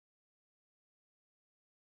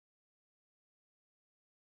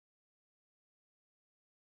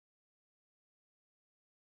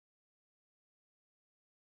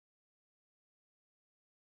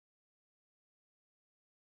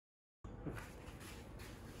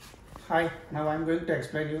Hi, now I am going to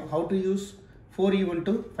explain you how to use 4E1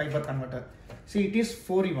 to fiber converter. See, it is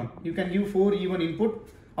 4E1. You can give 4E1 input,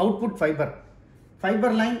 output fiber.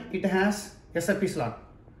 Fiber line, it has SFP slot.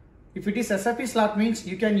 If it is SFP slot means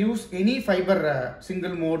you can use any fiber,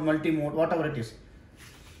 single mode, multi mode, whatever it is.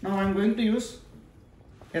 Now I am going to use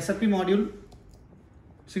SFP module,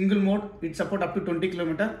 single mode, it support up to 20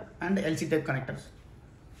 km and LC type connectors.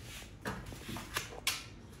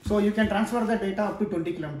 So you can transfer the data up to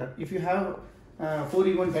 20 km. If you have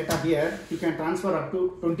 4E1 data here, you can transfer up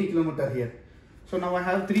to 20 km here. So now I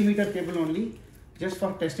have 3 meter cable only. Just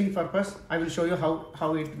for testing purpose, I will show you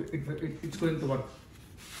how it's going to work.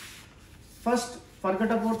 First,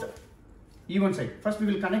 forget about E1 side. First, we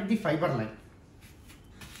will connect the fiber line.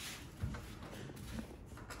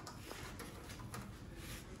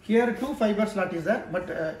 Here 2 fiber slot is there,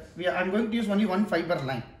 but I am going to use only 1 fiber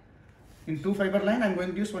line. In 2 fiber line, I am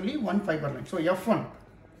going to use only 1 fiber line. So F1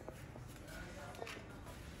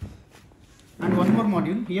 and one more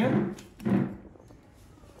module here.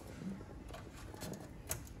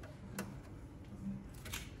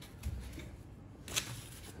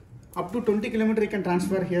 Up to 20 km you can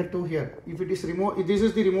transfer here to here. If it is remote, this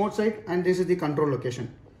is the remote side and this is the control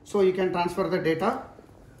location. So you can transfer the data.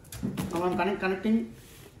 Now I am connecting.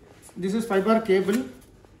 This is fiber cable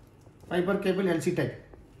LC type.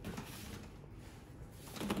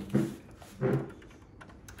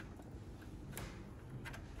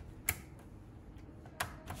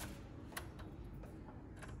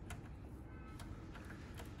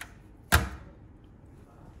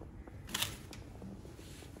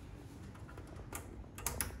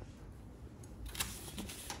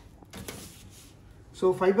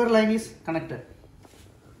 So fiber line is connected.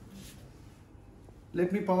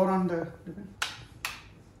 Let me power on the device.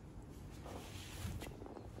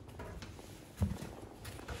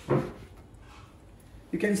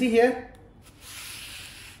 You can see here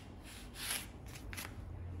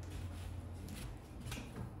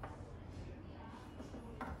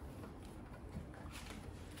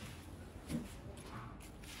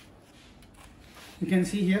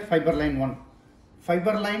fiber line 1.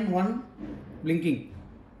 Fiber line 1 blinking.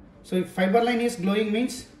 So if fiber line is glowing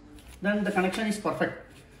means then the connection is perfect.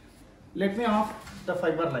 Let me off the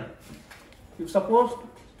fiber line. If suppose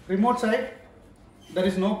remote side there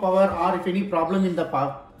is no power or if any problem in the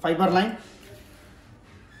fiber line,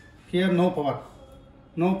 here no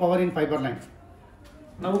power in fiber line.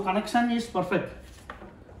 Now connection is perfect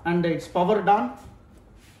and it's powered on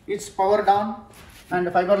and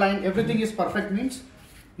the fiber line everything is perfect means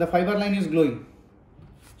the fiber line is glowing.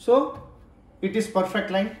 So it is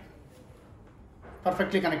perfect line,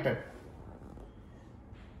 perfectly connected.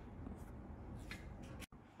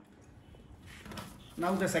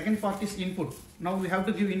 Now the second part is input. Now we have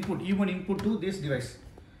to give input, E1 input to this device.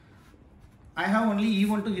 I have only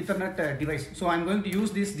E1 to Ethernet device. So I am going to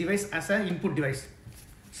use this device as an input device.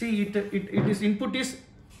 See, input is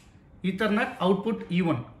Ethernet, output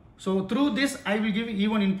E1. So through this I will give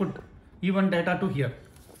E1 input, E1 data to here.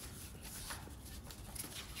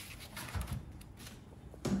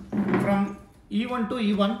 From E1 to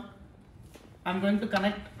E1, I am going to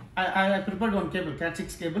connect, I prepared one cable,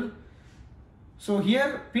 Cat6 cable. So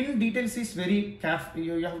here pin details is very careful,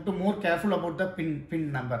 you have to more careful about the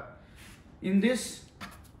pin number. In this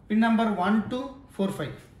pin number 1 to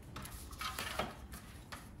 45.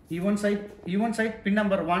 E1 side pin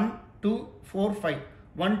number 1 to 45.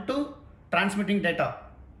 1 to transmitting data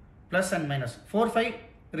plus and minus. 45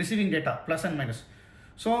 receiving data plus and minus.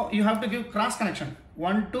 So you have to give cross connection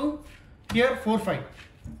 1 to here 45.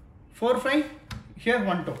 45 here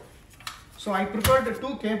 1 2. So I prepared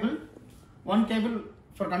 2 cable. One cable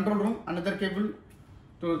for control room, another cable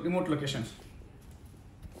to remote locations.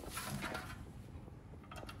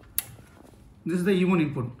 This is the E1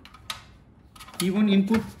 input. E1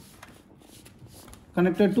 input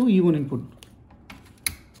connected to E1 input.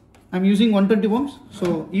 I am using 120 ohms,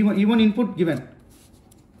 so E1 input given.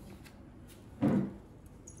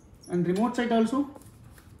 And remote side also.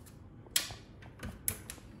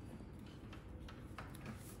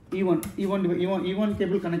 E1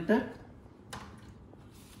 cable connected.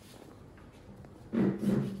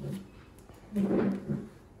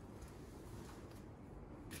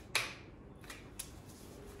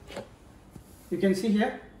 You can see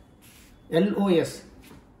here LOS.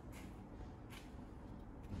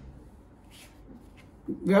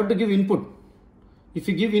 We have to give input. If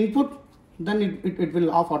you give input, then it will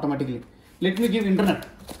off automatically. Let me give internet.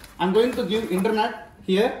 I am going to give internet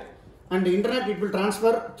here, and the internet it will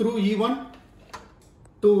transfer through E1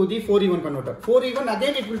 to the 4E1 converter. 4E1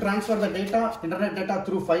 again it will transfer the data, internet data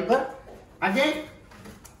through fiber. Again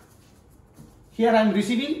Here I am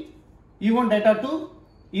receiving E1 data to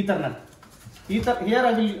Ethernet. Here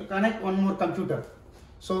I will connect one more computer.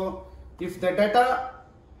 So if the data,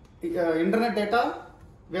 internet data,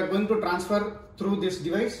 we are going to transfer through this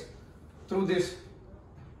device, through this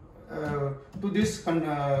to this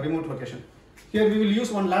remote location. Here we will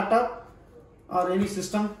use one laptop or any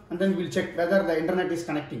system, and then we will check whether the internet is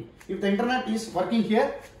connecting. If the internet is working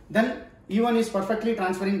here, then E1 is perfectly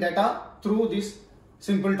transferring data through this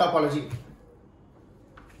simple topology.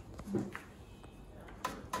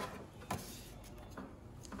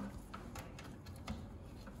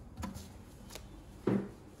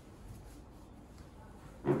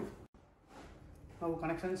 Now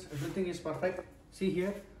connections, everything is perfect. See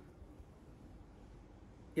here,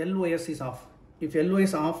 LOS is off. If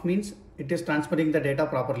LOS off means it is transferring the data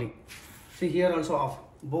properly. See here also off.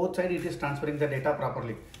 Both sides it is transferring the data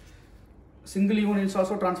properly. Single E1 is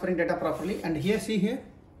also transferring data properly. And here see here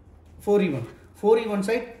 4E1. 4E1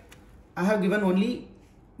 side I have given only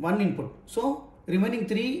one input. So remaining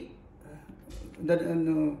 3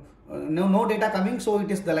 no data coming, so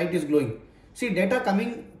it is the light is glowing. See data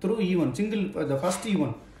coming through E1, single the first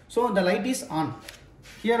E1. So the light is on.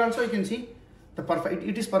 Here also you can see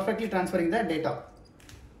it is perfectly transferring the data.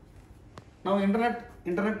 Now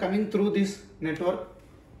internet coming through this network.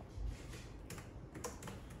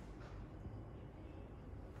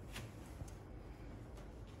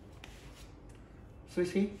 So you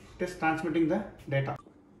see it is transmitting the data.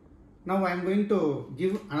 Now I am going to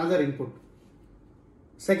give another input.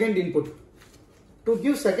 Second input. To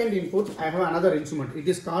give second input, I have another instrument. It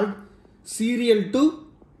is called serial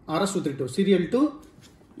to RS232, serial to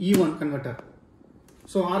E1 converter.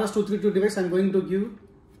 So RS232 device I am going to give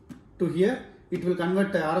to here. It will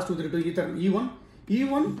convert RS232 Ether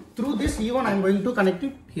E1 through this E1 I am going to connect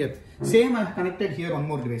it here. Same I have connected here one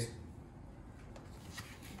more device.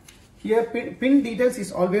 Here pin details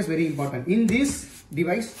is always very important. In this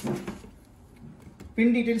device,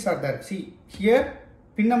 pin details are there. See here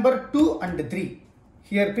pin number 2 and 3.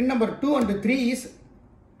 Here pin number 2 and 3 is,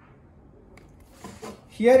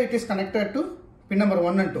 here it is connected to pin number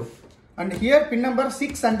 1 and 2. And here pin number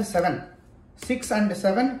 6 and 7. 6 and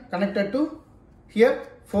 7 connected to here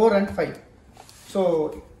 4 and 5.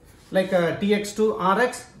 So like TX to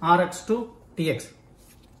RX, RX to TX.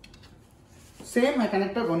 Same I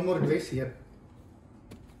connected one more device here.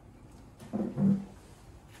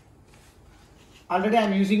 Already I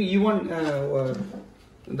am using E1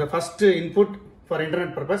 the first input for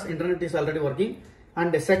internet purpose. Internet is already working,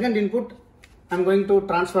 and the second input I am going to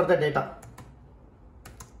transfer the data.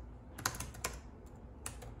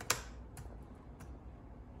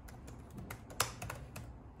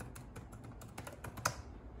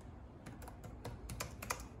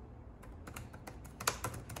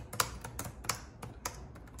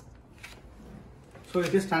 So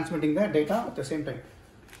it is transmitting the data at the same time.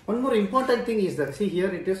 One more important thing is that, see here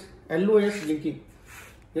it is LOS blinking.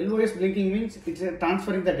 LOS blinking means it's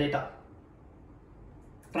transferring the data.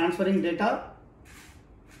 Transferring data.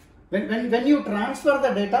 When you transfer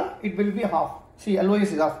the data, it will be off. See,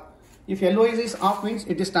 LOS is off. If LOS is off means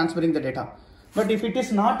it is transferring the data. But if it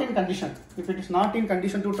is not in condition,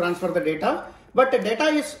 to transfer the data, but the data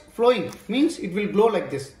is flowing, means it will glow like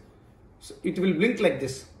this. So it will blink like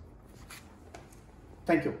this.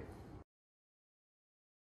 Thank you.